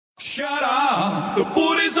Shut up! The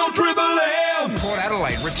footy's on Triple M! Port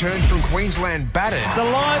Adelaide returned from Queensland battered. The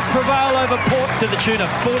Lions prevail over Port to the tune of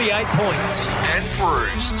 48 points. And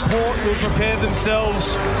bruised. Port will prepare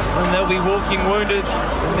themselves and they'll be walking wounded.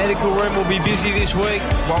 The medical room will be busy this week.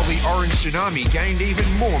 While the Orange Tsunami gained even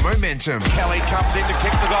more momentum. Kelly comes in to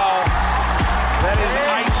kick the goal. That is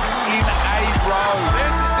 8 in a row.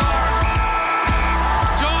 There's the siren.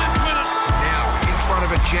 Giants win it. Now in front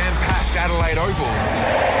of a jam-packed Adelaide Oval.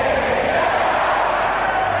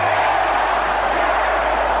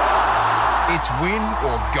 It's win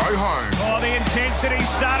or go home. Oh, the intensity's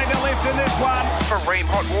starting to lift in this one. For Ream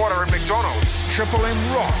Hot Water and McDonald's, Triple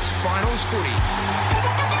M rocks finals footy.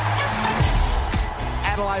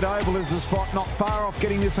 Adelaide Oval is the spot not far off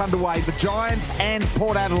getting this underway. The Giants and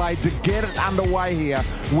Port Adelaide to get it underway here.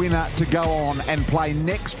 Winner to go on and play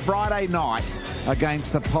next Friday night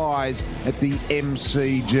against the Pies at the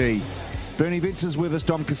MCG. Bernie Vince is with us,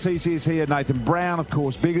 Dom Cassisi is here, Nathan Brown, of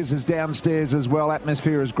course, Biggers is downstairs as well,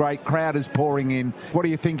 atmosphere is great, crowd is pouring in. What are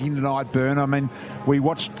you thinking tonight, Bern? I mean, we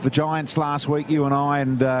watched the Giants last week, you and I,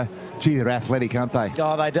 and gee, they're athletic, aren't they?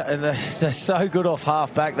 Oh, they're so good off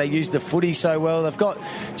half-back. They use the footy so well. They've got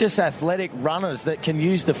just athletic runners that can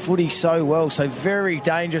use the footy so well, so very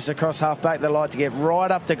dangerous across half-back. They like to get right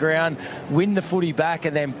up the ground, win the footy back,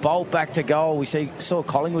 and then bolt back to goal. We saw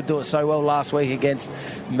Collingwood do it so well last week against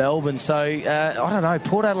Melbourne, so I don't know,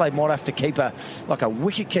 Port Adelaide might have to keep a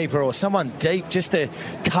wicket keeper or someone deep just to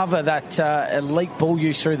cover that elite ball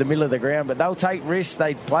use through the middle of the ground. But they'll take risks.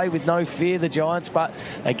 They play with no fear, the Giants. But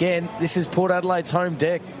again, this is Port Adelaide's home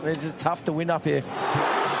deck. This is tough to win up here.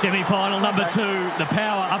 Semi-final number 2, the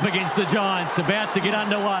Power up against the Giants, about to get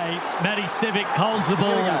underway. Matty Stevic holds the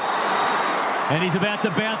ball and he's about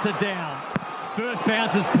to bounce it down. First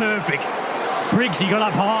bounce is perfect. Briggs, he got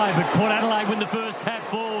up high, but Port Adelaide win the first tap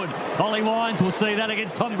forward. Ollie Wines will see that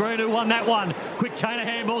against Tom Green, who won that one. Quick chain of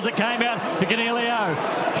handballs that came out to Canelio.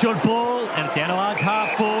 Short ball, and down to large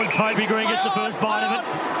half forward. Toby Green gets the first bite of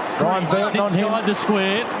it. Ryan Burton on him. Inside the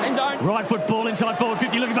square. Right foot ball inside forward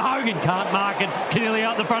 50, looking for Hogan. Can't mark it. Canelio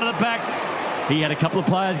out the front of the pack. He had a couple of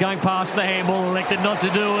players going past the handball, elected not to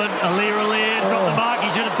do it. Alir dropped the mark he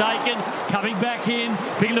should have taken. Coming back in,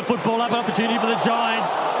 picking the football up, opportunity for the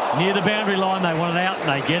Giants. Near the boundary line, they want it out, and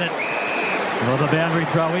they get it. Another boundary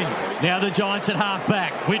throw in. Now the Giants at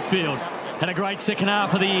half-back. Whitfield had a great second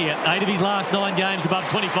half of the year. 8 of his last 9 games above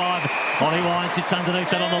 25. Ollie Wine sits underneath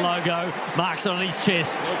that on the logo. Marks it on his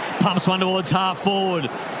chest. Pumps one towards half-forward.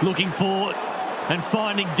 Looking for and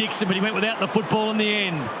finding Dixon, but he went without the football in the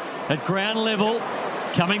end. At ground level,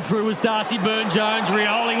 coming through was Darcy Byrne-Jones.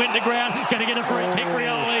 Rioli went to ground, going to get a free kick,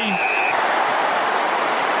 Rioli.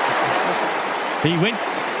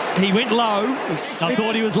 He went low. I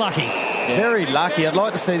thought he was lucky. Yeah. Very lucky. I'd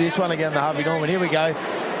like to see this one again, the Harvey Norman. Here we go.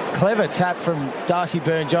 Clever tap from Darcy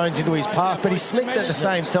Byrne-Jones into his path, but he slipped at the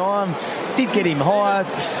same time. Did get him higher.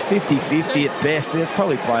 50-50 at best. There's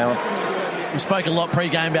probably play on. We spoke a lot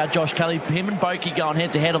pre-game about Josh Kelly. Him and Boakey going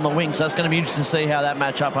head-to-head on the wing, so it's going to be interesting to see how that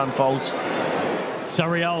matchup unfolds.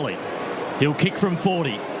 Sarioli, he'll kick from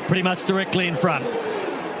 40, pretty much directly in front,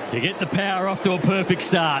 to get the Power off to a perfect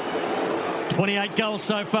start. 28 goals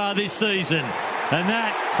so far this season, and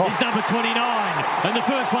that is number 29, and the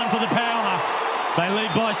first one for the Power. They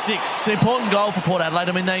lead by 6. Important goal for Port Adelaide.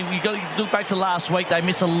 I mean, you look back to last week, they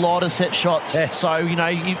miss a lot of set shots. Yeah. So,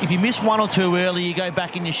 if you miss one or two early, you go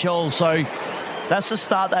back in your shell. So that's the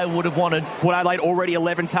start they would have wanted. Port Adelaide already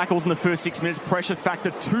 11 tackles in the first 6 minutes. Pressure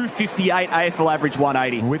factor 258, AFL average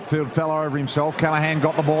 180. Whitfield fell over himself. Callahan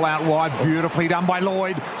got the ball out wide. Beautifully done by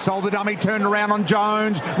Lloyd. Sold the dummy, turned around on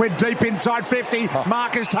Jones. Went deep inside 50.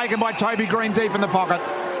 Mark is taken by Toby Green deep in the pocket.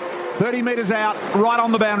 30 metres out, right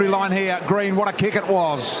on the boundary line here. Green, what a kick it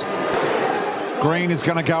was. Green is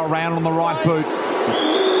going to go around on the right boot.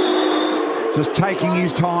 Just taking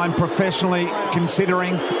his time, professionally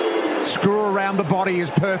considering. Screw around the body is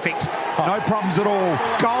perfect. No problems at all.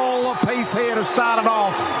 Goal apiece here to start it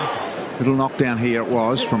off. Little knockdown here it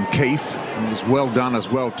was from Keefe. And it was well done as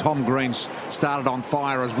well. Tom Green started on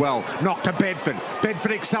fire as well. Knocked to Bedford.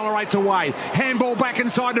 Bedford accelerates away. Handball back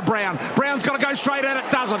inside to Brown. Brown's got to go straight at it.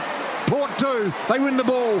 Doesn't. Port 2. They win the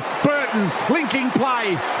ball. Burton. Linking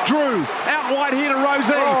play. Drew. Out wide here to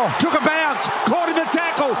Rosie. Took a bounce. Caught in the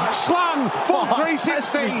tackle. Slung. Full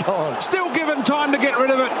 360. Still given time to get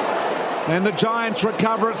rid of it. And the Giants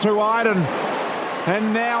recover it through Iden.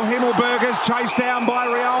 And now Himmelberger's chased down by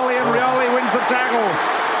Rioli, and Rioli wins the tackle.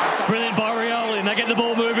 Brilliant by Rioli, and they get the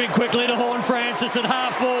ball moving quickly to Horn Francis at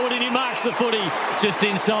half forward, and he marks kicks the footy just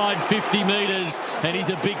inside 50 metres, and he's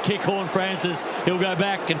a big kick, Horn Francis. He'll go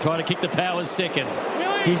back and try to kick the Powers second.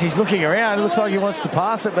 Jeez, he's looking around. It looks like he wants to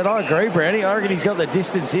pass it, but I agree, Brownie. I reckon he's got the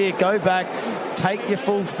distance here. Go back, take your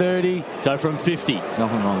full 30. So from 50.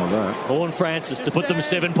 Nothing wrong with that. Horn Francis to put them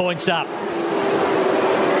 7 points up.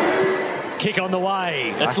 Kick on the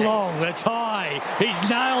way. It's long. It's high. He's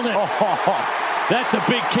nailed it. That's a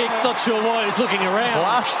big kick. Not sure why he's looking around.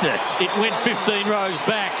 Flushed it. It went 15 rows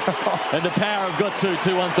back. And the Power have got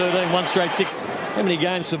 2-1-13, 1 straight 6. How many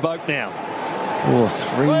games for Boak now? Oh,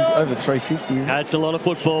 over 350, isn't it? That's a lot of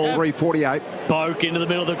football. 348. Boak into the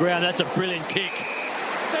middle of the ground. That's a brilliant kick.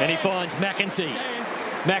 And he finds McEntee.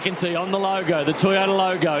 McEntee on the logo, the Toyota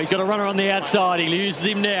logo. He's got a runner on the outside. He uses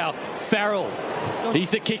him now. Farrell.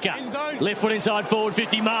 He's the kicker. Left foot inside forward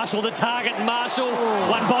 50. Marshall the target. Marshall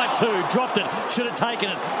 1-2. Dropped it. Should have taken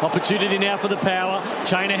it. Opportunity now for the Power.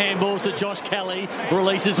 Chain of handballs to Josh Kelly.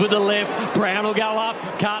 Releases with the left. Brown will go up.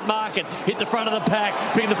 Can't mark it. Hit the front of the pack.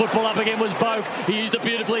 Picking the football up again was Boak. He used it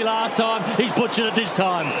beautifully last time. He's butchered it this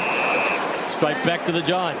time. Straight back to the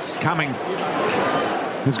Giants. Coming.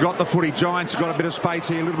 He's got the footy. Giants got a bit of space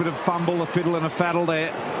here. A little bit of fumble, a fiddle and a faddle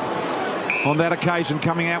there. On that occasion,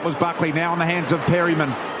 coming out was Buckley. Now in the hands of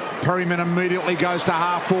Perryman. Perryman immediately goes to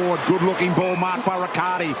half forward. Good looking ball marked by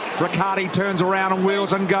Riccardi. Riccardi turns around and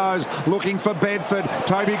wheels and goes. Looking for Bedford.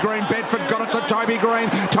 Toby Green. Bedford got it to Toby Green.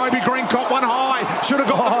 Toby Green caught one high. Should have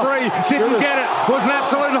got the free. Didn't get it. Was an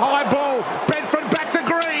absolute high ball. Bedford back to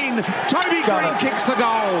Green. Toby Green kicks the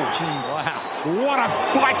goal. Jeez, wow. What a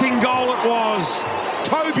fighting goal it was.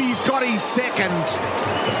 Toby's got his second.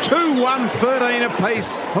 2-1-13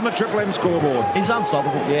 apiece on the Triple M scoreboard. He's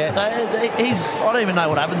unstoppable. Yeah. I don't even know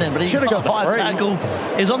what happened then, but he should have got the high free. tackle.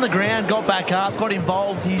 He's on the ground, got back up, got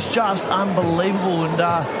involved. He's just unbelievable,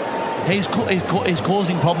 and he's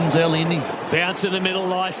causing problems early, isn't he? Bounce in the middle,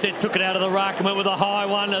 Lyset took it out of the ruck and went with a high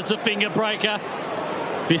one. It's a finger breaker.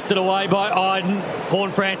 Fisted away by Iden.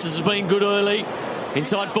 Horn Francis has been good early.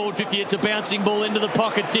 Inside forward 50, it's a bouncing ball into the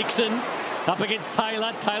pocket. Dixon up against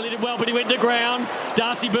Taylor. Taylor did well, but he went to ground.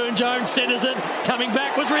 Darcy Burne-Jones centres it. Coming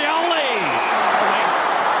back was Rioli.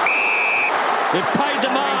 They've paid the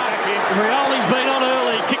mark. Rioli's been on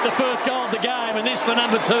early. Kicked the first goal of the game, and this for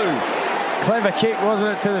number 2. Clever kick,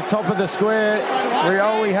 wasn't it, to the top of the square.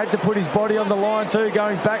 Rioli had to put his body on the line too,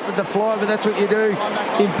 going back with the fly, but that's what you do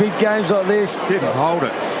in big games like this. Didn't hold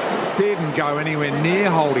it. Didn't go anywhere near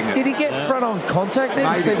holding it. Did he get front on contact?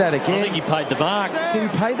 Let's see that again. I think he paid the mark. Did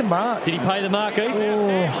he pay the mark? Did he pay the mark, Heath?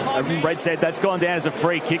 So Red said that's gone down as a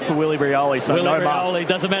free kick for Willie Rioli, so Willie no Rioli, mark.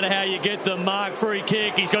 doesn't matter how you get the mark, free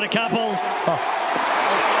kick. He's got a couple.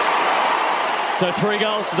 So 3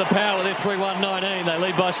 goals to the Power. They're 3-1-19. They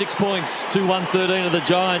lead by 6 points. 2-1-13 of the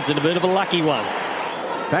Giants, and a bit of a lucky one.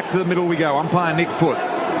 Back to the middle we go. Umpire Nick Foote.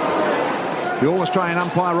 The All-Australian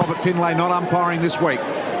umpire Robert Finlay not umpiring this week.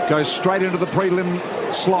 Goes straight into the prelim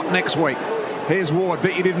slot next week. Here's Ward.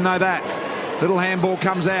 Bet you didn't know that. Little handball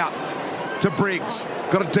comes out to Briggs.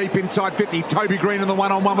 Got it deep inside 50. Toby Green in the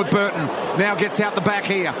one-on-one with Burton. Now gets out the back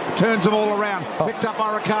here. Turns them all around. Picked up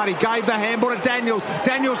by Riccardi. Gave the handball to Daniels.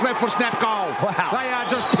 Daniels left foot snap goal. Wow. They are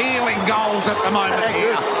just peeling goals at the moment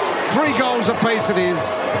here. 3 goals apiece it is.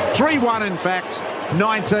 3-1 in fact.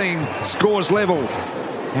 19 scores level.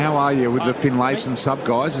 How are you with the Finlayson sub,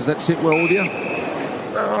 guys? Does that sit well with you?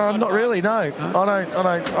 Not really, no. I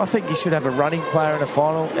don't. I think you should have a running player in a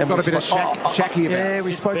final. And Got a bit of shacky about. Yeah,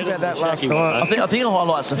 we spoke about that last Shacky night. one. I think it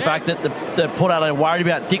highlights the fact that the Port Adelaide are worried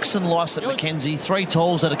about Dixon, Lyset, McKenzie. 3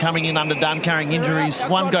 talls that are coming in underdone, carrying injuries.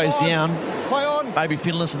 One goes down. Maybe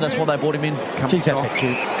Finlayson, that's why they brought him in. Jeez, that's a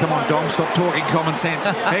cute. Come on, Dom, stop talking common sense.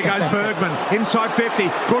 There goes Bergman. Inside 50.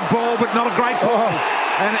 Good ball, but not a great ball.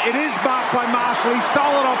 And it is marked by Marshall. He stole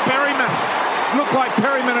it off Perryman. Looked like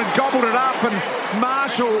Perryman had gobbled it up, and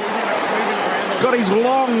Marshall got his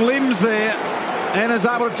long limbs there and is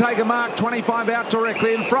able to take a mark 25 out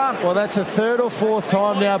directly in front. Well, that's the 3rd or 4th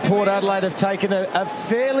time now Port Adelaide have taken a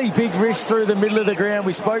fairly big risk through the middle of the ground.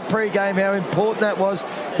 We spoke pre-game how important that was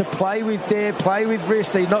to play with dare, play with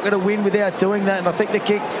risk. They're not going to win without doing that, and I think the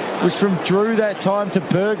kick was from Drew that time to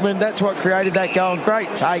Bergman. That's what created that goal.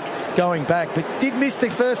 Great take going back, but did miss the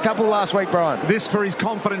first couple last week, Brian. This for his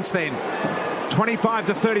confidence then. 25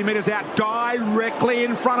 to 30 metres out, directly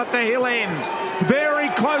in front at the hill end. Very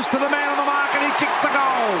close to the man on the mark, and he kicks the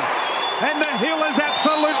goal. And the hill is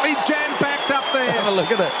absolutely jam-packed up there. Have a look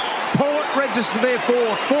at it. Port register their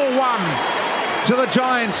 4-1 to the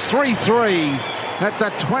Giants, 3-3. At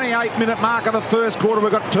the 28-minute mark of the first quarter, we've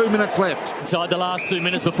got 2 minutes left. Inside the last 2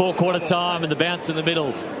 minutes before quarter time, and the bounce in the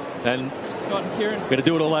middle. And we're going to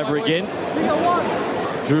do it all over again.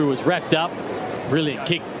 Drew was wrapped up. Brilliant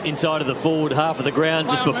kick inside of the forward half of the ground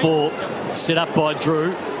just before, set up by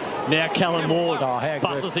Drew. Now Callum Ward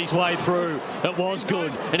bustles his way through. It was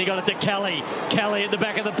good. And he got it to Kelly. Kelly at the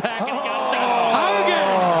back of the pack. And he goes to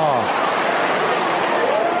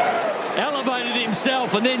Hogan. Elevated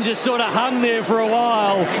himself and then just sort of hung there for a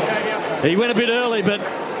while. He went a bit early, but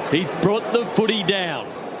he brought the footy down.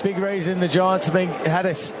 Big reason the Giants had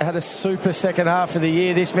a super second half of the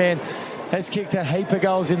year. This man has kicked a heap of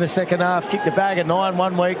goals in the second half, kicked a bag of 9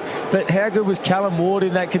 1 week. But how good was Callum Ward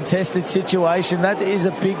in that contested situation? That is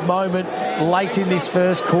a big moment late in this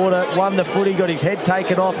first quarter. Won the footy, got his head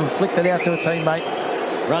taken off and flicked it out to a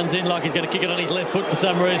teammate. Runs in like he's going to kick it on his left foot for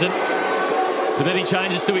some reason. But then he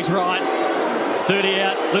changes to his right. 30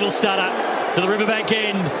 out, little stutter to the riverbank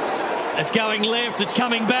end. It's going left, it's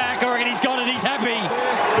coming back. I reckon he's got it, he's happy.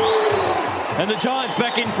 And the Giants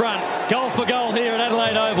back in front. Goal for goal here at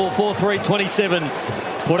Adelaide Oval, 4-3-27.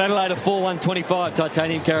 Port Adelaide a 4-1-25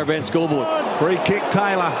 Titanium Caravan scoreboard. Free kick,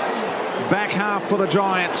 Taylor. Back half for the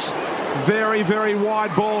Giants. Very, very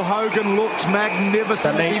wide ball. Hogan looks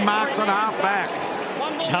magnificent as he marks at half back.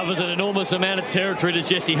 Covers an enormous amount of territory to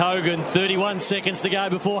Jesse Hogan. 31 seconds to go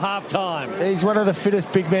before half-time. He's one of the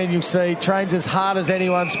fittest big men you'll see. Trains as hard as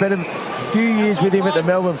anyone. Spent a few years with him at the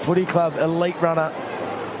Melbourne Footy Club. Elite runner.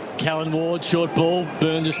 Callum Ward, short ball.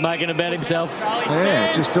 Burn just making it about himself.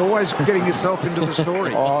 Yeah, just always getting yourself into the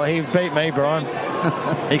story. Oh, he beat me, Brian.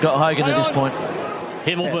 He got Hogan at this point.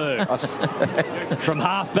 Himmelberg. From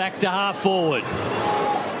half back to half forward.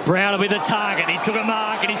 Brown will be the target. He took a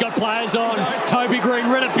mark and he's got players on. Toby Green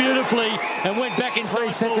read it beautifully and went back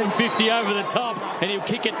inside forward 50 over the top, and he'll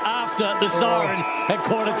kick it after the siren at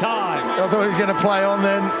quarter time. I thought he was going to play on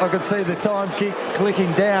then. I could see the time kick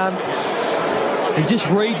clicking down. He just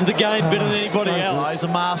reads the game better than anybody else. He's a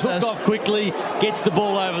master. Took off quickly, gets the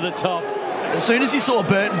ball over the top. As soon as he saw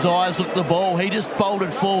Burton's eyes look at the ball, he just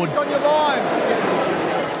bolted forward. On your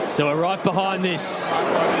line. So we're right behind this.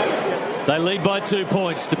 They lead by 2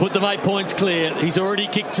 points to put them 8 points clear. He's already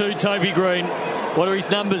kicked 2, Toby Green. What are his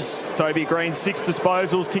numbers? Toby Green, 6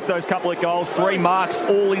 disposals, kicked those couple of goals, 3 marks,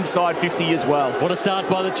 all inside 50 as well. What a start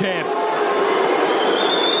by the champ.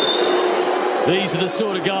 These are the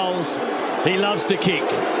sort of goals he loves to kick.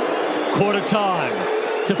 Quarter time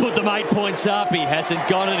to put them 8 points up. He hasn't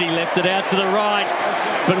got it. He left it out to the right.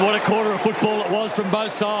 But what a quarter of football it was from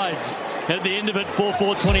both sides. At the end of it,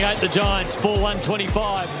 4-4-28 the Giants,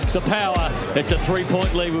 4-1-25 the Power. It's a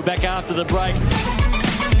 3-point lead. We're back after the break.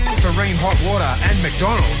 Marine Hot Water and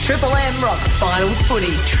McDonald's. Triple M rocks finals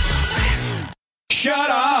footy. Shut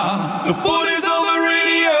up! The footy's on the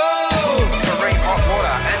radio! Marine Hot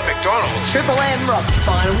Water and McDonald's. Triple M rocks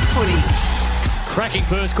finals footy. Cracking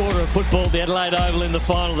first quarter of football, the Adelaide Oval in the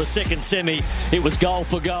final, the second semi. It was goal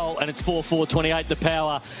for goal, and it's 4-4-28 the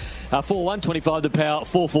Power. 4-1-25 the Power,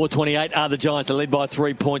 4-4-28 are the Giants. They lead by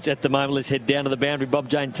 3 points at the moment. Let's head down to the boundary. Bob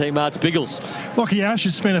Jane, T-Marts, Biggles. Lockie Ash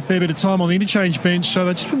has spent a fair bit of time on the interchange bench, so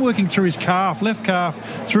they've just been working through his calf, left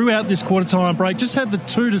calf, throughout this quarter-time break. Just had the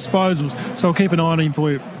 2 disposals, so I'll keep an eye on him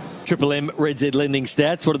for you. Triple M Red Z lending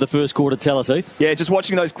stats. What did the first quarter tell us, Heath? Yeah, just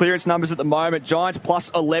watching those clearance numbers at the moment. Giants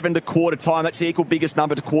plus 11 to quarter time. That's the equal biggest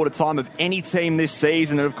number to quarter time of any team this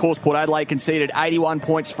season. And of course, Port Adelaide conceded 81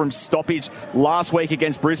 points from stoppage last week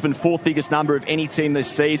against Brisbane. 4th biggest number of any team this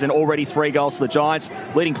season. Already 3 goals to the Giants.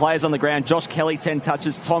 Leading players on the ground. Josh Kelly, 10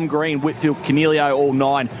 touches. Tom Green, Whitfield, Cornelio, all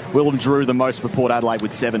 9. Willem Drew the most for Port Adelaide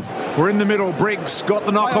with 7. We're in the middle. Briggs got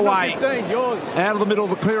the knock away. 15, yours. Out of the middle,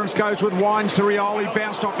 the clearance goes with Wines to Rioli.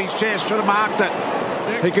 Bounced off his chest. Should have marked it.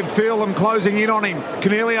 He could feel them closing in on him.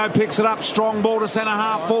 Cornelio picks it up. Strong ball to centre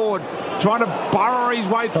half forward. Trying to burrow his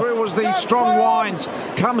way through was the strong Wines.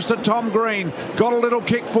 Comes to Tom Green. Got a little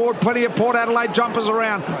kick forward. Plenty of Port Adelaide jumpers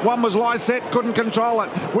around. One was Lysette. Couldn't control it.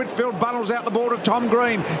 Whitfield bundles out the ball to Tom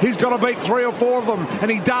Green. He's got to beat 3 or 4 of them.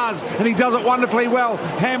 And he does. And he does it wonderfully well.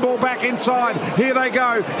 Handball back inside. Here they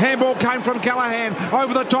go. Handball came from Callaghan.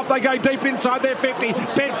 Over the top. They go deep inside their 50.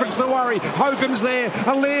 Bedford's the worry. Hogan's there.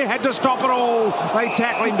 Alair had to stop it all. They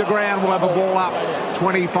tackle him to ground. We'll have a ball up.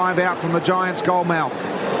 25 out from the Giants' goal mouth.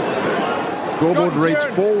 Scoreboard reads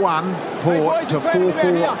 4-1 Port to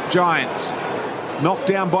 4-4 Giants. Knocked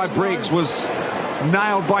down by Briggs, was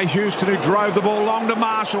nailed by Houston, who drove the ball long to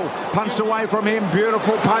Marshall. Punched away from him.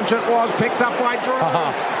 Beautiful punch it was. Picked up by Drew.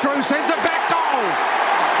 Drew sends it back. Goal!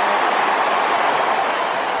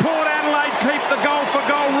 Port Adelaide keep the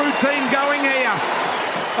goal-for-goal routine going here.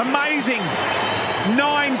 Amazing.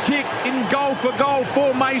 9 kick in goal-for-goal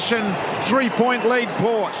formation. 3-point lead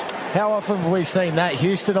Port. How often have we seen that?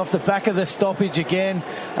 Houston off the back of the stoppage again.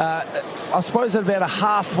 I suppose at about a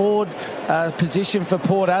half-forward position for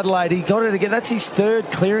Port Adelaide. He got it again. That's his third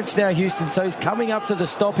clearance now, Houston. So he's coming up to the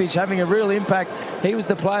stoppage, having a real impact. He was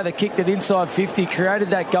the player that kicked it inside 50,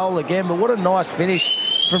 created that goal again. But what a nice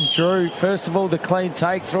finish from Drew. First of all, the clean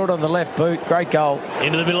take, throw it on the left boot. Great goal.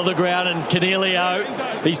 Into the middle of the ground, and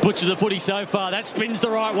Canelio, he's butchered the footy so far. That spins the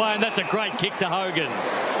right way, and that's a great kick to Hogan.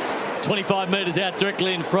 25 metres out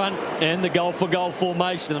directly in front, and the goal-for-goal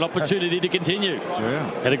formation, an opportunity to continue. Yeah.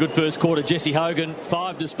 Had a good first quarter. Jesse Hogan,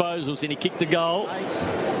 5 disposals, and he kicked a goal.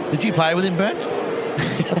 Did you play with him, Bert?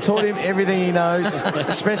 I taught him everything he knows,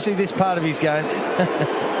 especially this part of his game.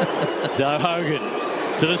 So Hogan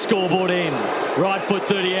to the scoreboard end. Right foot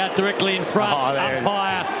 30 out directly in front.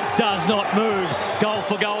 Umpire does not move. Goal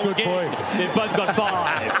for goal again. They've both got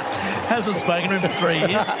 5. Hasn't spoken to him for 3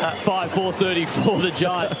 years. 5-4-30 for the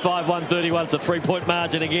Giants. 5-1-31. It's a 3-point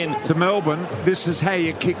margin again. To Melbourne, this is how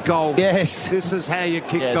you kick goal. Yes. This is how you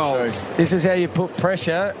kick goals. True. This is how you put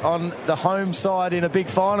pressure on the home side in a big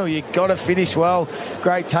final. You've got to finish well.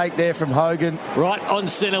 Great take there from Hogan. Right on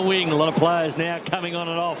centre wing. A lot of players now coming on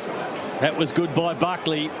and off. That was good by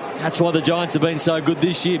Buckley. That's why the Giants have been so good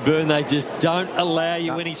this year, Byrne. They just don't allow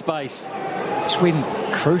you any space. Just win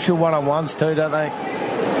crucial one-on-ones too, don't they?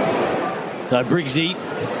 So Briggsy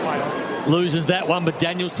loses that one, but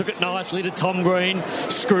Daniels took it nicely to Tom Green.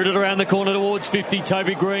 Screwed it around the corner towards 50.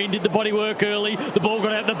 Toby Green did the body work early. The ball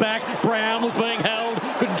got out the back. Brown was being held.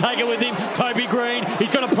 Couldn't take it with him. Toby Green,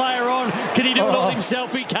 he's got a player on. Can he do it all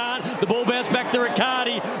himself? He can't. The ball bounced back to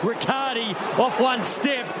Riccardi. Riccardi off one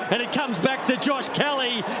step, and it comes back to Josh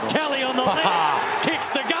Kelly. Kelly on the left kicks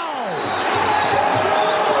the goal.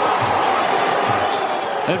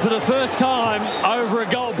 And for the first time, over a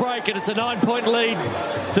goal break, and it's a 9-point lead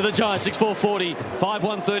to the Giants. 6-4-40,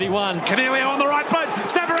 5-1-31. Canelio on the right foot.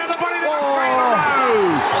 Snap around the body. 3 in a row.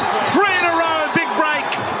 3 in a row. Big break.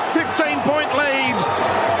 15-point lead.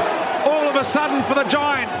 All of a sudden for the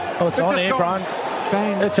Giants. Oh, it's on here, Brian.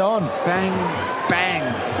 Bang. It's on. Bang. Bang.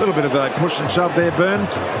 A little bit of a push and shove there, Byrne.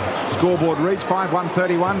 Scoreboard reads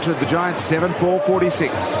 5-1-31 to the Giants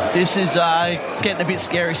 7-4-46. This is getting a bit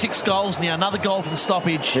scary. 6 goals now. Another goal from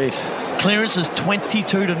stoppage. Jeez. Clearance is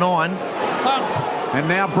 22-9. And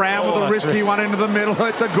now Brown with a risky one into the middle.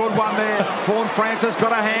 It's a good one there. Vaughan Francis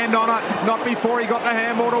got a hand on it. Not before he got the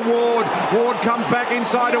handball to Ward. Ward comes back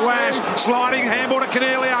inside to Ash. Sliding handball to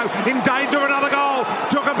Canelio. In danger of another goal.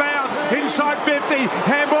 Took a bounce. Inside 50.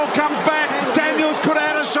 Handball comes back. Daniels could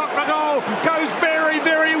have had a shot for goal. Goes very,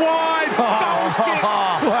 very wide. Goals kick.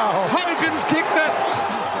 Wow. Hogan's kicked it.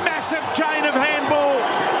 Massive chain of handball.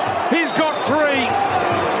 He's got 3.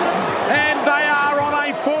 And they are on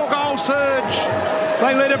a 4-goal surge.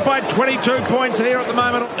 They lead it by 22 points here at the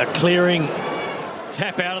moment. A clearing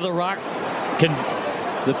tap out of the ruck. Can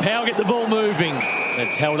the Power get the ball moving?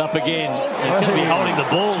 It's held up again. They're going to be holding the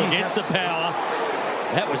ball against the Power.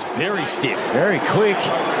 That was very stiff. Very quick.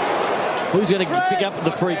 Who's going to pick up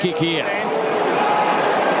the free kick here?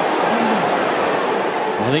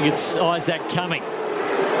 I think it's Isaac Cumming.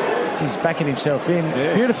 He's backing himself in.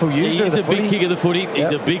 Yeah. Beautiful user of the footy. He's a big kick of the footy.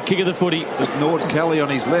 He's a big kick of the footy. Ignored Kelly on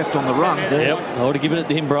his left on the run. Yep. I would have given it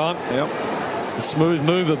to him, Brian. Yep. A smooth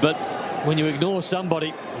mover, but when you ignore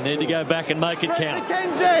somebody, you need to go back and make it count.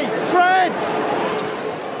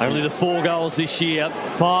 Only the 4 goals this year,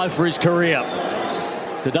 5 for his career.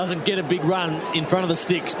 So doesn't get a big run in front of the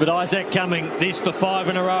sticks, but Isaac Cumming, this for 5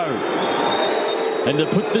 in a row. And to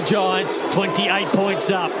put the Giants 28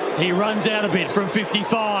 points up. He runs out a bit from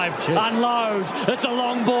 55. Unloads. It's a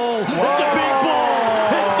long ball. Whoa. It's a big ball.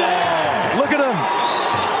 It's there. Look at him.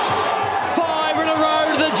 5 in a row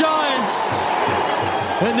to the Giants.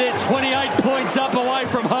 And they're 28 points up away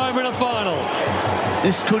from home in a final.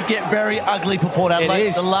 This could get very ugly for Port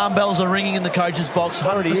Adelaide. The alarm bells are ringing in the coach's box,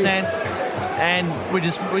 100%. And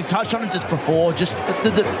we touched on it just before. Just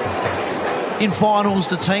in finals,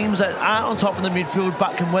 the teams that aren't on top of the midfield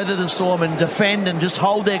but can weather the storm and defend and just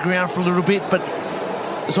hold their ground for a little bit. But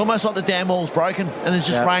it's almost like the damn wall's broken and it's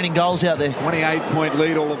just raining goals out there. 28-point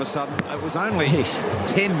lead all of a sudden. It was only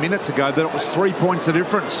 10 minutes ago that it was 3 points of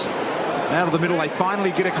difference. Out of the middle, they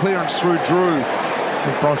finally get a clearance through Drew.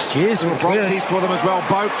 Bronx cheers. Bronx cheers for them as well.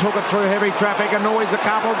 Boak took it through heavy traffic. Annoys a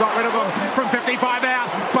couple. Got rid of them from 55 out.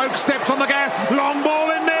 Boak steps on the gas. Long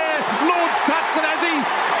ball in there. Lord's touched it, has he?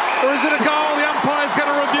 Or is it a goal? The umpire's going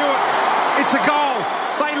to review it. It's a goal.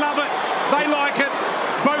 They love it. They like it.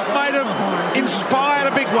 Boak made him inspired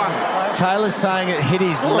a big one. Taylor's saying it hit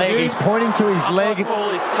his leg. He's pointing to his leg. The ball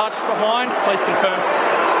is touched behind. Please confirm.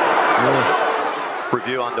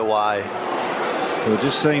 Review underway. We're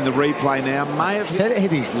just seeing the replay now. May have said it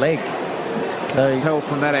hit his leg. So tell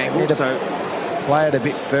from that angle. So play it a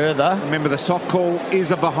bit further. Remember, the soft call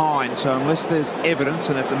is a behind, so unless there's evidence,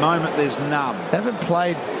 and at the moment there's none. They haven't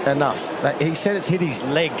played enough. He said it's hit his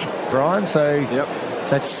leg, Brian, so yep.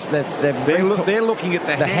 They're looking at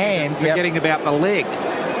the hand forgetting about the leg.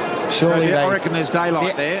 Surely I reckon there's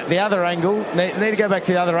daylight there. The other angle, need to go back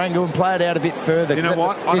to the other angle and play it out a bit further. You know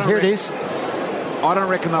what? Here it is. I don't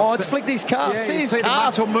reckon. It's flicked his calf. Yeah, see his calf. The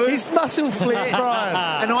muscle move. His muscle flicked, Brian.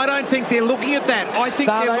 And I don't think they're looking at that. I think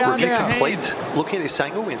they're looking at the hand. Looking at this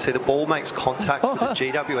angle, we can see the ball makes contact with the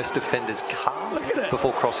GWS defender's calf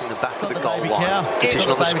before crossing the back of the goal line.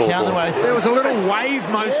 Decision on the scoreboard. There was a little wave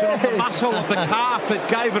motion on the muscle of the calf that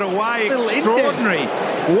gave it away. Extraordinary.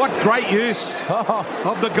 What great use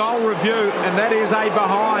of the goal review. And that is a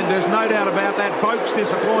behind. There's no doubt about that. Boak's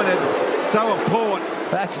disappointed. So are Port.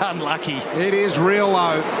 That's unlucky. It is real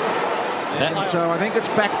low. And so I think it's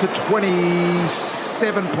back to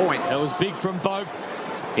 27 points. That was big from Boak.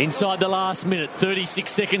 Inside the last minute,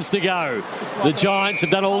 36 seconds to go. The Giants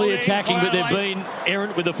have done all the attacking, but they've been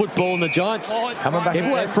errant with the football, and the Giants coming back.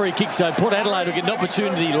 Everyone free kick, so Port Adelaide will get an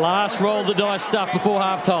opportunity. Last roll of the dice stuff before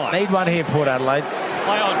half-time. Need one here, Port Adelaide.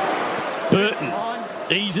 Play on. Burton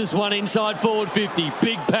eases one inside forward 50.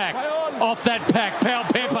 Big pack. Off that pack, Powell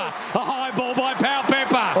Pepper. A high ball by Powell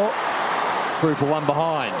Pepper. Through for one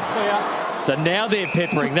behind. So now they're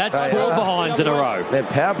peppering. That's four behinds in a row. They're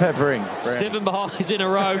power peppering. 7 behinds in a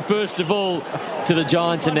row, first of all, to the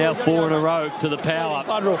Giants, and now 4 in a row to the Power.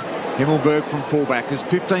 Himmelberg from fullback. There's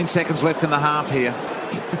 15 seconds left in the half here.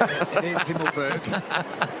 There's Himmelberg.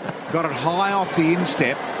 Got it high off the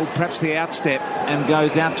instep, or perhaps the outstep, and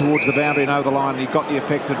goes out towards the boundary and over the line. He got the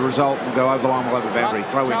affected result and go over the line, over the boundary.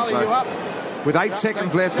 Throw in. So with 8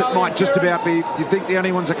 seconds left, it might just about be, you think, the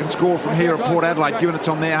only ones that can score from here at Port Adelaide, given it's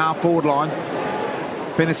on their half-forward line.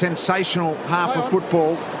 Been a sensational half of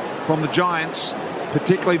football from the Giants,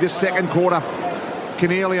 particularly this second quarter.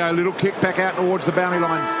 Canelio, little kick back out towards the boundary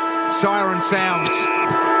line. Siren sounds.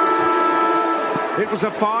 It was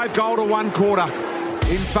a 5-goal to 1 quarter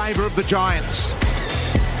in favour of the Giants.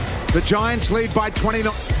 The Giants lead by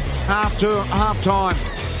 29 half-time.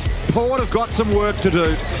 Port have got some work to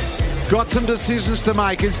do. Got some decisions to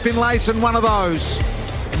make. Is Finlayson one of those?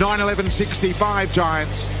 9-11-65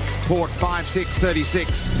 Giants. Port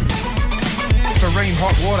 5-6-36. Marine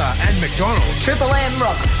Hot Water and McDonald's. Triple M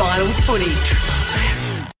rocks finals footy.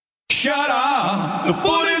 Shut up! The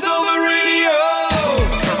footy's on the radio!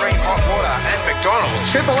 Marine Hot Water and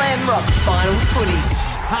McDonald's. Triple M rocks finals footy.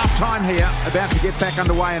 Half time here, about to get back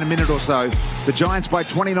underway in a minute or so. The Giants by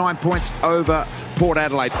 29 points over Port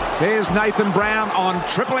Adelaide. There's Nathan Brown on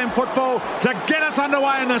Triple M football to get us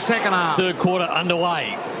underway in the second half. Third quarter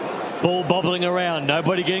underway. Ball bobbling around.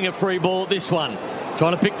 Nobody getting a free ball at this one.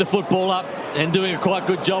 Trying to pick the football up and doing a quite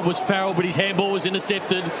good job was Farrell, but his handball was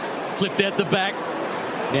intercepted. Flipped out the back.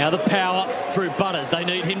 Now the Power through Butters. They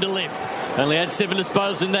need him to lift. Only had 7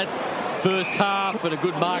 disposals in that first half, and a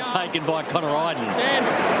good mark taken by Connor Iden.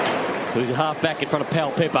 So he's a half back in front of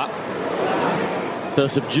Powell Pepper. So a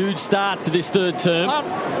subdued start to this third term.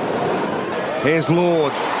 Here's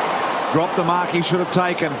Lord. Dropped the mark he should have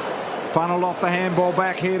taken. Funneled off the handball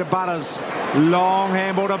back here to Butters. Long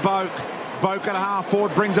handball to Boak. Boak at half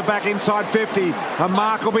forward brings it back inside 50. A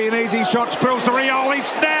mark will be an easy shot. Spills to Rioli.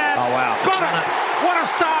 Snap. Oh, wow. Got it. What a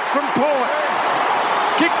start from Port.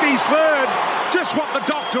 Kicked his third. Just what the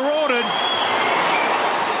doctor ordered.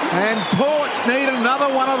 And Port need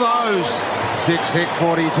another one of those.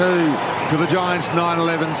 6-6-42 to the Giants,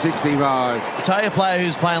 9-11-65. I'll tell you a player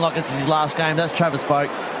who's playing like it's his last game, that's Travis Boak.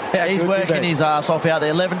 Yeah, he's working his ass off out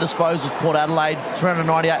there. 11 disposals for Port Adelaide,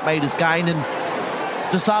 398 metres gained, and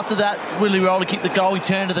just after that, Willie Roller kicked the goal. He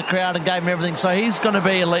turned to the crowd and gave him everything. So he's going to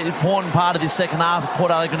be an important part of this second half.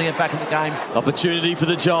 Port Adelaide going to get back in the game. Opportunity for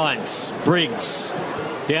the Giants. Briggs.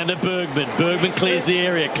 Down to Bergman. Bergman clears the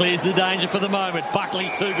area, clears the danger for the moment.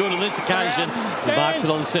 Buckley's too good on this occasion. He marks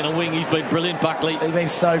it on the centre wing. He's been brilliant, Buckley. He's been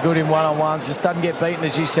so good in one-on-ones. Just doesn't get beaten,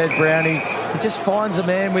 as you said, Brownie. He just finds a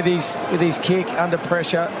man with his kick under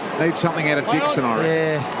pressure. Needs something out of Dixon, I reckon.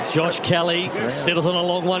 Yeah. Josh Kelly settles on a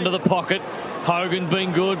long one to the pocket. Hogan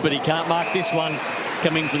been good, but he can't mark this one.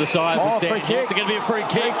 Coming for the side. Free kick. It's going to be a free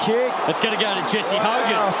kick. It's going to go to Jesse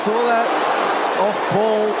Hogan. I saw that. Off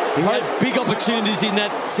ball. He had big opportunities in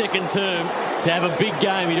that second term to have a big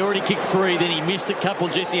game. He'd already kicked 3, then he missed a couple.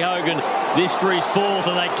 Jesse Hogan, this for his 4th,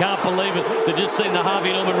 and they can't believe it. They've just seen the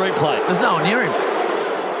Harvey Norman replay. There's no one near him.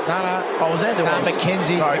 Oh, was that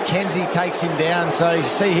McKenzie takes him down. So you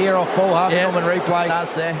see here off ball, Harvey-Norman replay.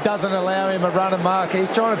 Doesn't allow him a run and mark. He's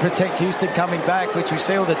trying to protect Houston coming back, which we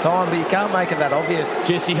see all the time, but you can't make it that obvious.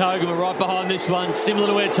 Jesse Hogan were right behind this one, similar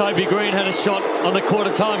to where Toby Green had a shot on the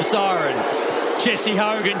quarter-time siren. Jesse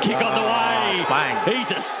Hogan, kick on the way. Bang. He's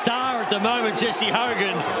a star at the moment, Jesse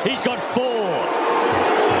Hogan. He's got 4.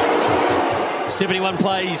 71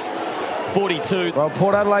 plays, 42. Well,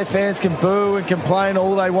 Port Adelaide fans can boo and complain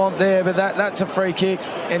all they want there, but that's a free kick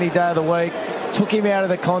any day of the week. Took him out of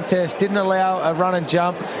the contest, didn't allow a run and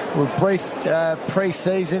jump. We briefed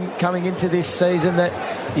pre-season coming into this season that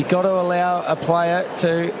you've got to allow a player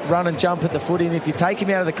to run and jump at the footy, and if you take him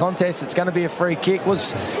out of the contest, it's going to be a free kick. Got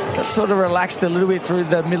sort of relaxed a little bit through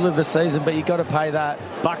the middle of the season, but you've got to pay that.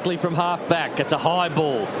 Buckley from half-back, it's a high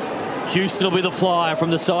ball. Houston will be the flyer from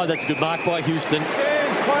the side. That's a good mark by Houston.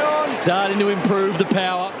 Starting to improve the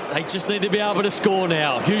power. They just need to be able to score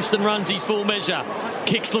now. Houston runs his full measure.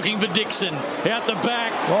 Kicks looking for Dixon. Out the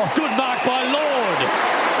back. Good mark by Lord.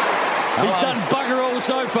 He's done bugger all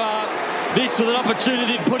so far. This with an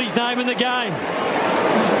opportunity to put his name in the game.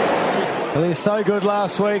 Well, he was so good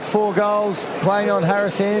last week. 4 goals. Playing on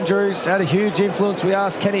Harris Andrews. Had a huge influence. We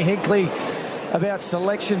asked Kenny Hinkley about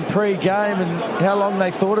selection pre-game and how long they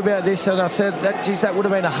thought about this, and I said that would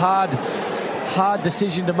have been a hard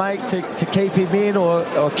decision to make to keep him in or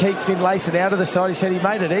keep Finlayson out of the side. He said he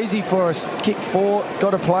made it easy for us. Kick 4,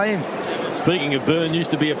 got to play him. Speaking of Byrne,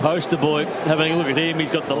 used to be a poster boy. Having a look at him, he's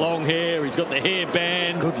got the long hair, he's got the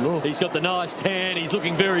hairband. Good look. He's got the nice tan, he's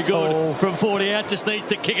looking very good. From 40 out, just needs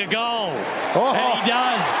to kick a goal. And he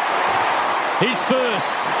does.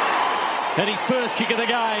 His first kick of the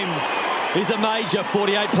game is a major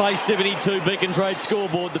 48 plays 72 Beacons Road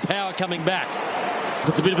scoreboard. The power coming back.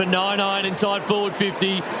 It's a bit of a 9-9 inside forward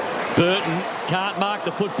 50. Burton can't mark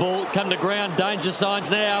the football. Come to ground, danger signs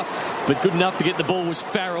now, but good enough to get the ball was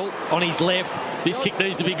Farrell on his left. This kick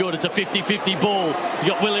needs to be good. It's a 50-50 ball. You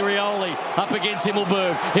got Willie Rioli up against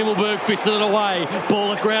Himmelberg. Himmelberg fisted it away.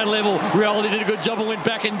 Ball at ground level. Rioli did a good job and went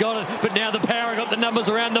back and got it, but now the power got the numbers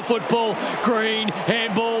around the football. Green,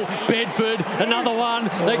 handball, Bedford, another one.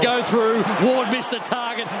 They go through. Ward missed the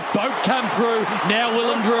target. Boat come through. Now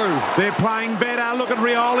Willem Drew. They're playing better. Look at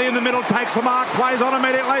Rioli in the middle, takes the mark, plays on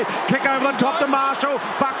immediately. Kick over the top to Marshall.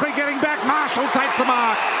 Buckley getting back. Marshall takes the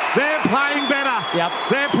mark. They're playing better. Yep.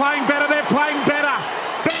 They're playing better. They're playing better.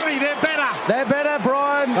 Berry, they're better. They're better,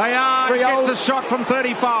 Brian. They are. He gets a shot from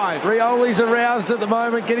 35. Rioli's aroused at the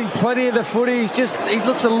moment, getting plenty of the footy. He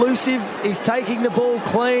looks elusive. He's taking the ball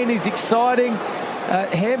clean. He's exciting.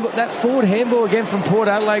 That forward handball again from Port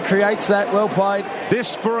Adelaide creates that. Well played.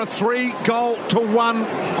 This for a 3-goal-to-1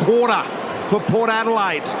 quarter for Port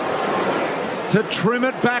Adelaide to trim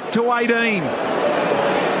it back to 18.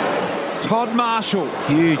 Todd Marshall.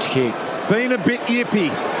 Huge kick. Been a bit yippy.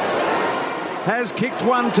 Has kicked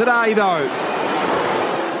one today, though.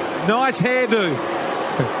 Nice hairdo.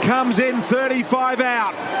 Comes in 35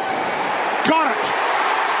 out. Got it.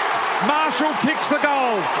 Marshall kicks the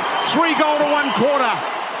goal. 3-goal-to-1 quarter.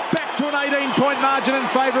 Back to an 18-point margin in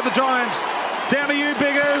favour of the Giants. Down to you,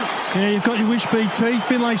 Biggers. Yeah, you've got your wish BT.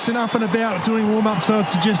 Finlayson up and about doing warm-up, so I'd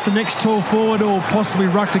suggest the next tall forward or possibly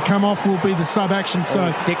Ruck to come off will be the sub-action.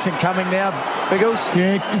 So Dixon coming now, Biggles.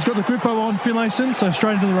 Yeah, he's got the grippo on Finlayson, so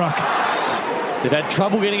straight into the ruck. They've had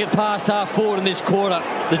trouble getting it past half forward in this quarter,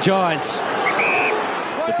 the Giants.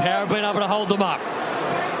 The power have been able to hold them up.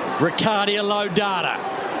 Riccardia low data.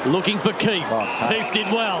 Looking for Keith. Keith did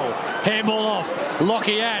well. Handball off.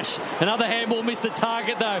 Lockie Ash. Another handball missed the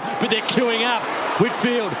target though, but they're queuing up.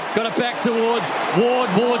 Whitfield got it back towards Ward.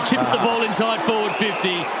 Ward chips the ball inside forward 50,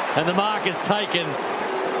 and the mark is taken.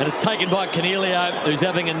 And it's taken by Cornelio, who's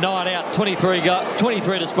having a night out. 23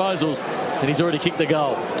 disposals, and he's already kicked the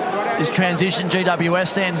goal. This transition,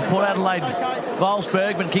 GWS then. Port Adelaide, Miles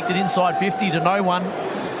Bergman kicked it inside 50 to no one.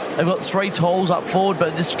 They've got 3 tools up forward,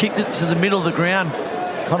 but just kicked it to the middle of the ground.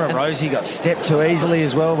 Connor Rosie got stepped too easily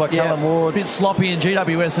as well by Callum Ward. A bit sloppy in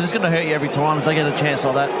GWS, and it's going to hurt you every time if they get a chance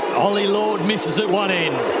like that. Ollie Lord misses at one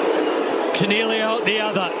end. Cornelio at the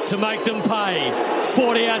other to make them pay.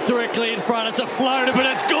 40 out directly in front. It's a floater, but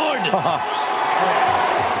it's good.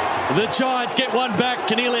 The Giants get one back.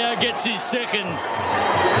 Cornelio gets his second.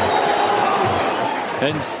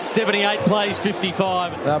 And 78 plays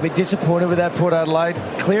 55. They'll be disappointed with that, Port Adelaide.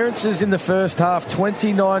 Clearances in the first half,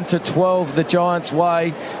 29-12 the Giants'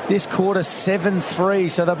 way. This quarter, 7-3.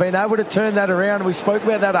 So they've been able to turn that around. We spoke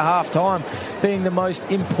about that at half-time being the most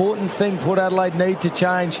important thing Port Adelaide need to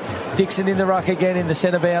change. Dixon in the ruck again in the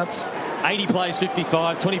centre bounce. 80 plays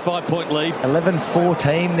 55, 25-point lead.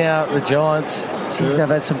 11-14 now, the Giants. Jeez, they've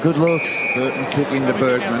had some good looks. Burton kicking to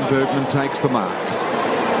Bergman. Bergman takes the mark.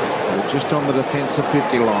 They're just on the defensive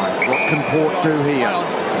 50 line. What can Port do here?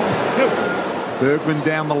 Bergman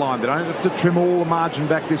down the line. They don't have to trim all the margin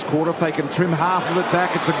back this quarter. If they can trim half of it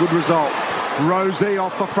back, it's a good result. Rosie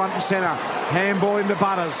off the front and centre. Handball into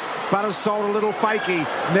Butters. Butters sold a little fakie.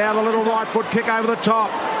 Now the little right foot kick over the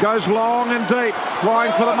top. Goes long and deep.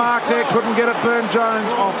 Flying for the mark there. Couldn't get it.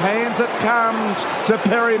 Burn-Jones. Off hands it comes to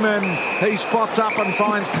Perryman. He spots up and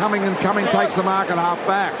finds Cumming, and Cumming takes the mark at half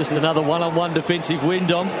back. Just another one-on-one defensive win,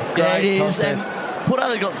 Dom. Yeah, it is. And Port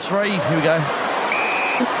Adelaide got 3. Here we go.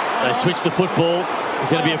 They switch the football.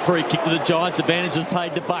 It's going to be a free kick to the Giants. Advantage was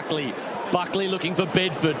paid to Buckley. Buckley looking for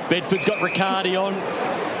Bedford. Bedford's got Riccardi on.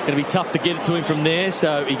 Going to be tough to get it to him from there,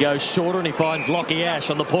 so he goes shorter and he finds Lockie Ash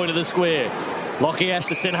on the point of the square. Lockie Ash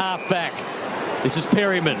to send half back. This is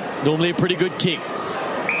Perryman. Normally a pretty good kick.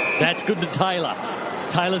 That's good to Taylor.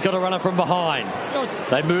 Taylor's got a runner from behind.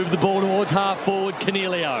 They move the ball towards half forward.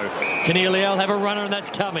 Canelio. Canelio will have a runner, and that's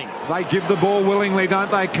Cumming. They give the ball willingly,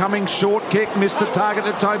 don't they? Cumming, short kick, missed the target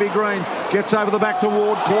to Toby Green. Gets over the back to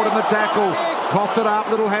Ward, caught in the tackle. Coughed it up,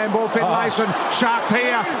 little handball, Finn Mason. Sharked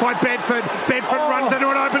here by Bedford. Bedford runs into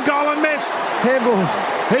an open goal and missed. Handball.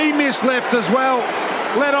 He missed left as well.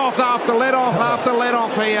 Let off after let off after let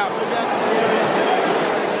off here.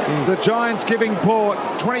 The Giants giving Port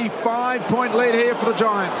 25-point lead here for the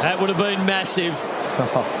Giants. That would have been massive.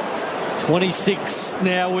 26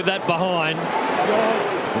 now with that behind.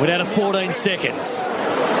 We're down to 14 seconds.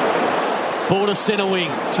 Ball to centre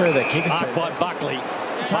wing. True, they're kicking up by Buckley.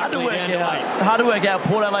 It's hard to work out. Hard to work out.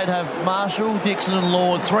 Port Adelaide have Marshall, Dixon and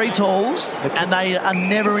Lord, 3 tools, and they are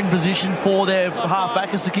never in position for their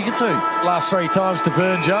half-backers to kick it to. Last 3 times to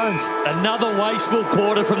Burn-Jones. Another wasteful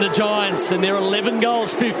quarter from the Giants, and they're 11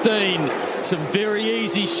 goals, 15. Some very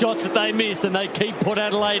easy shots that they missed, and they keep Port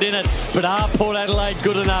Adelaide in it. But are Port Adelaide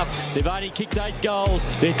good enough? They've only kicked 8 goals.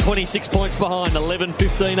 They're 26 points behind,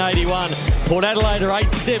 11-15-81. Port Adelaide are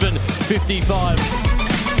 8-7-55.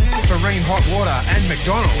 Marine Hot Water and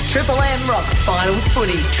McDonald's. Triple M rocks finals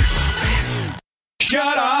footy.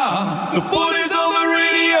 Shut up! The footy's on the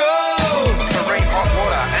radio! Marine Hot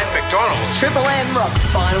Water and McDonald's. Triple M rocks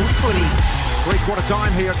finals footy. 3-quarter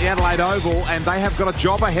time here at the Adelaide Oval, and they have got a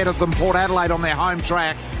job ahead of them, Port Adelaide, on their home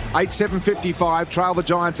track. 8-7-55, trail the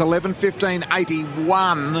Giants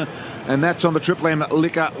 11-15-81. And that's on the Triple M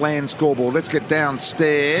Liquor Land scoreboard. Let's get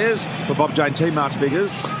downstairs for Bob Jane T-Mart's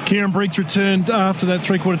Biggers. Kieran Briggs returned after that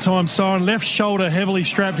 3-quarter time siren. Left shoulder heavily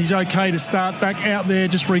strapped. He's okay to start back out there.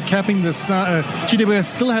 Just recapping, the GWS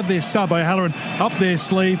still have their sub, O'Halloran, up their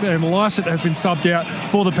sleeve, and Lysett has been subbed out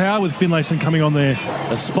for the Power with Finlayson coming on there.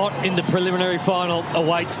 A spot in the preliminary final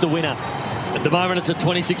awaits the winner. At the moment, it's a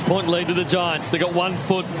 26-point lead to the Giants. They've got 1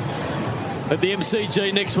 foot at the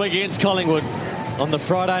MCG next week against Collingwood on the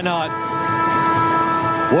Friday night.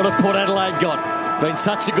 What have Port Adelaide got? Been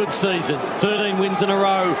such a good season. 13 wins in a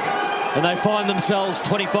row, and they find themselves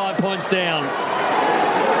 25 points down.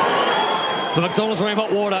 For McDonald's Marine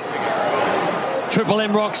Hot Water, Triple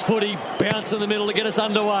M rocks footy, bounce in the middle to get us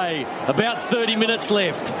underway. About 30 minutes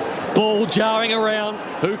left. Ball jarring around.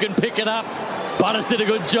 Who can pick it up? Butters did a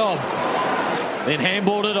good job. Then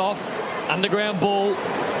handballed it off. Underground ball.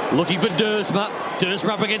 Looking for Dersma. Dersma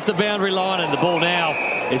up against the boundary line, and the ball now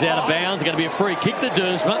is out of bounds. Going to be a free kick to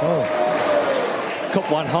Dersma. Caught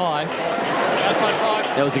one high.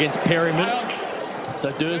 That was against Perryman.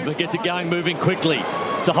 So Dersma gets it going, moving quickly.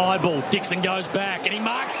 It's a high ball. Dixon goes back, and he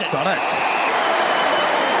marks it. Got it.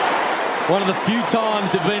 One of the few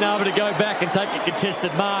times they've been able to go back and take a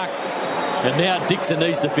contested mark. And now Dixon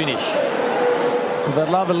needs to finish. Well,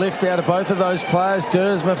 they'd love a lift out of both of those players.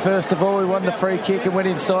 Dersma, first of all, he won the free kick and went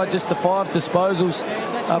inside, just the 5 disposals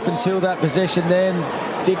up until that possession then.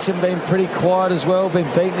 Dixon been pretty quiet as well, been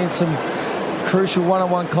beaten in some crucial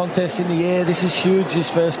one-on-one contests in the air. This is huge, his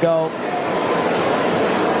first goal.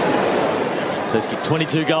 He's kicked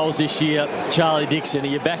 22 goals this year. Charlie Dixon, are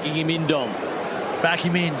you backing him in, Dom? Back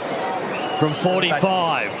him in. From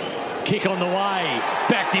 45. Kick on the way.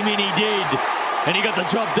 Backed him in, he did. And he got the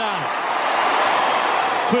job done.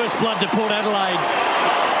 First blood to Port Adelaide.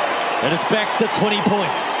 And it's back to 20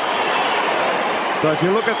 points. So if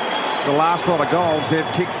you look at the last lot of goals, they've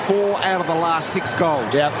kicked 4 out of the last 6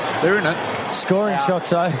 goals. Yep. They're in it. Scoring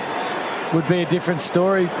shots, though, would be a different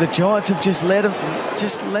story. The Giants have just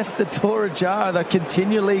left the door ajar. They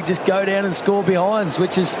continually just go down and score behinds,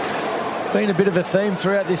 which has been a bit of a theme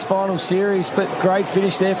throughout this final series. But great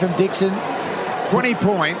finish there from Dixon. 20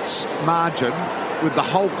 points margin with the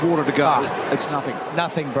whole quarter to go. It's nothing.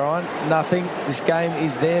 Nothing, Brian. Nothing. This game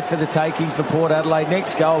is there for the taking for Port Adelaide.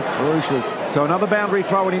 Next goal, crucial. So another boundary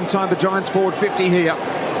throw in inside the Giants forward 50 here.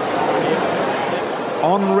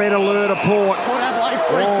 On red alert of Port. Port Adelaide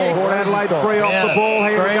free kick. Port Adelaide free off the ball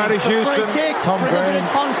here to go to Houston. Tom Green.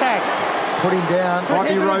 Contact. Put him down. Might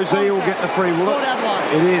be Rosie will get the free, will it?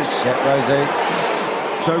 It is. Yep, Rosie.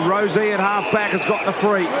 So Rosie at half-back has got the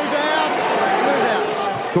free.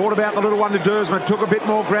 Thought about the little one to Dersma. Took a bit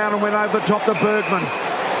more ground and went over the top to Bergman.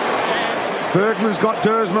 Bergman's got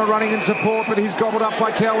Dersma running in support, but he's gobbled up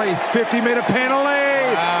by Kelly. 50-metre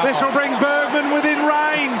penalty. Wow. This will bring Bergman within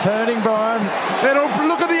range. It's turning, Brian.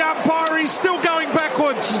 Look at the umpire. He's still going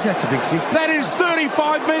backwards. Jeez, that's a big 50. That is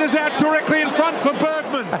 35 metres out directly in front for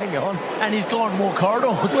Bergman. Hang on. And he's gone more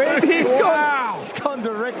corridor. He's gone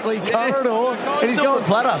directly corridor. And he's gone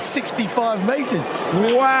platter. 65 metres.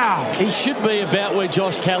 Wow. He should be about where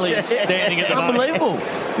Josh Kelly is standing at the moment. Unbelievable.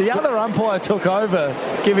 The other umpire took over,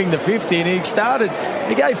 giving the 50, and he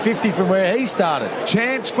gave 50 from where he started.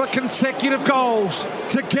 Chance for consecutive goals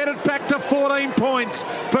to get it back to 14 points.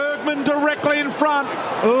 Bergman directly in front.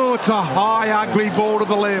 Oh, it's a high, ugly ball to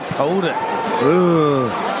the left. Hold it.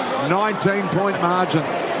 19-point margin.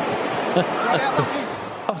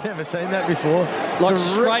 I've never seen that before. Like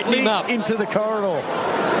straighten him up into the corridor.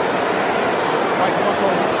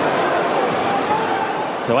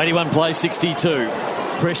 So 81 plays 62.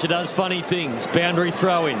 Pressure does funny things. Boundary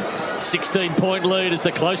throw-in. 16-point lead is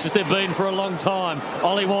the closest they've been for a long time.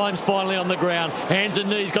 Ollie Wines finally on the ground. Hands and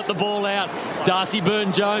knees, got the ball out. Darcy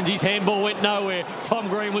Byrne-Jones, his handball went nowhere. Tom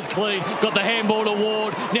Green was clean, got the handball to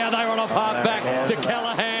Ward. Now they run off half-back to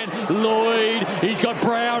Callaghan. Lloyd, he's got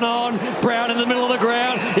Brown on. Brown in the middle of the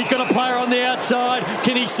ground. He's got a player on the outside.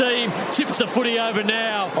 Can he see him? Chips the footy over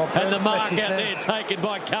now. And the mark out there taken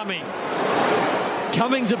by Cumming.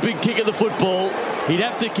 Cummings a big kick at the football. He'd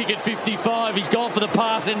have to kick at 55. He's gone for the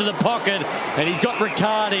pass into the pocket. And he's got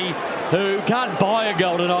Riccardi, who can't buy a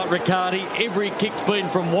goal tonight, Riccardi. Every kick's been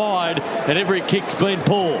from wide and every kick's been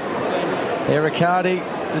poor. Yeah, Riccardi,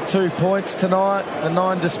 the 2 points tonight, the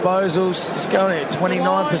 9 disposals. He's going at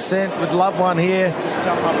 29%. Would love one here.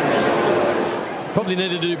 Probably need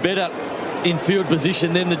to do better in field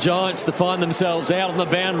position than the Giants to find themselves out on the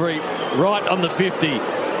boundary, right on the 50.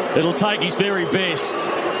 It'll take his very best.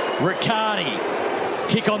 Riccardi,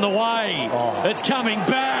 kick on the way. It's coming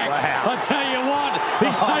back. Wow. I tell you what,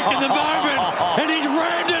 he's taken the moment and he's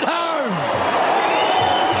rammed it home.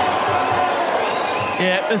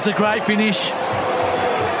 Yeah, it's a great finish.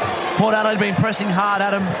 Port Adelaide been pressing hard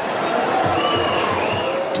at him.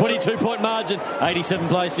 22-point margin, 87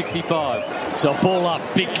 plays 65. So ball up,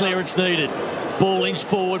 big clearance needed. Ball inched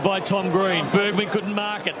forward by Tom Green. Bergman couldn't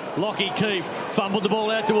mark it. Lockie Keefe fumbled the ball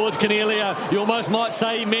out towards Canelio. You almost might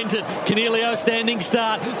say he meant it. Canelio standing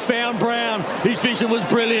start. Found Brown. His vision was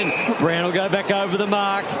brilliant. Brown will go back over the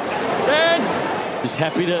mark. Just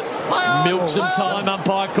happy to milk some time.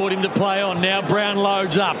 Umpire caught him to play on. Now Brown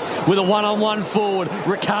loads up with a one-on-one forward.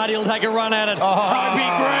 Riccardi will take a run at it. Toby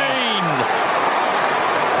Green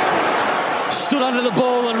stood under the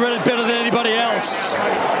ball and read it better than anybody else.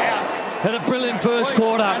 Had a brilliant first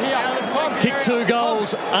quarter. Kicked 2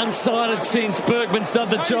 goals, unsighted since. Bergman's done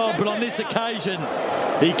the job, but on this occasion,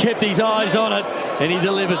 he kept his eyes on it and he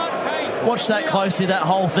delivered. Watch that closely, that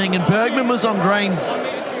whole thing. And Bergman was on green.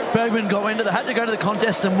 Bergman had to go to the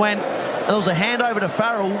contest and went. And there was a handover to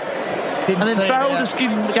Farrell. And then Farrell just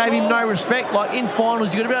gave him no respect. Like in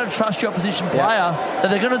finals, you've got to be able to trust your opposition player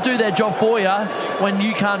that they're going to do their job for you when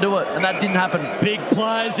you can't do it. And that didn't happen. Big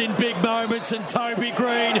players in big moments, and Toby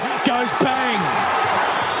Green goes bang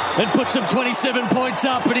and puts him 27 points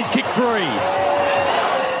up, and he's kick free.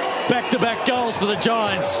 Back-to-back goals for the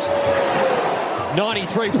Giants.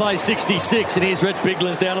 93 plays 66, and here's Rhett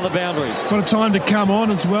Biglan's down on the boundary. Got a time to come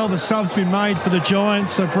on as well. The sub's been made for the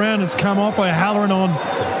Giants, so Brown has come off. O'Halloran on.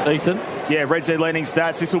 Ethan? Yeah, Red Z leading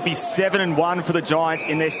stats. This will be 7-1 for the Giants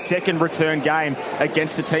in their second return game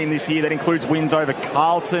against a team this year. That includes wins over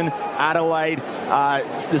Carlton, Adelaide,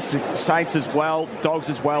 the Saints as well, Dogs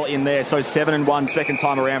as well in there. So 7-1 second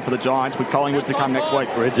time around for the Giants with Collingwood to come next week.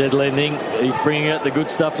 Red Z lending. He's bringing out the good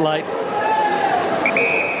stuff late.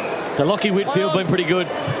 So Lockie Whitfield been pretty good.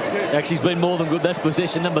 Actually, he's been more than good. That's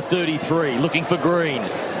possession number 33. Looking for Green.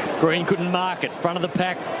 Green couldn't mark it. Front of the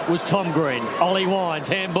pack was Tom Green. Ollie Wines,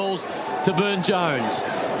 handballs to Byrne-Jones.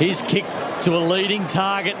 His kick to a leading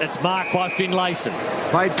target that's marked by Finlayson.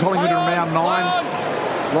 Played Collingwood in round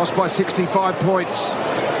 9. Lost by 65 points.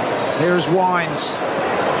 Here is Wines.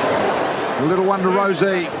 A little one to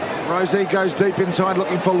Rosie. Rosie goes deep inside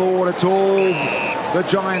looking for Lord. It's all The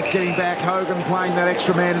Giants getting back. Hogan playing that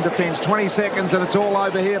extra man in defence. 20 seconds and it's all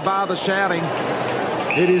over here, bar the shouting.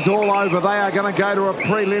 It is all over. They are going to go to a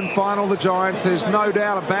prelim final, the Giants. There's no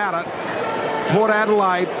doubt about it. Port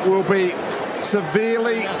Adelaide will be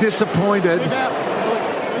severely disappointed.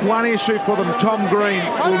 One issue for them, Tom Green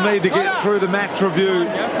will need to get through the match review.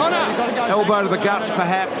 Elbow to the guts,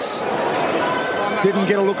 perhaps. Didn't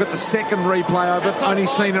get a look at the second replay of it, only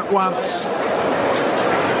seen it once.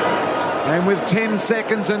 And with 10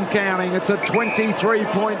 seconds and counting, it's a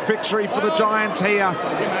 23-point victory for the Giants here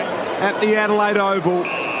at the Adelaide Oval.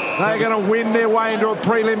 They're going to win their way into a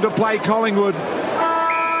prelim to play Collingwood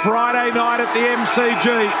Friday night at the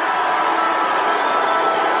MCG.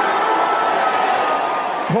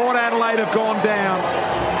 Port Adelaide have gone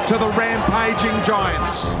down to the rampaging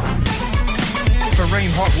Giants. For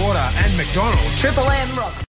Ream Hot Water and McDonald's. Triple M rocks.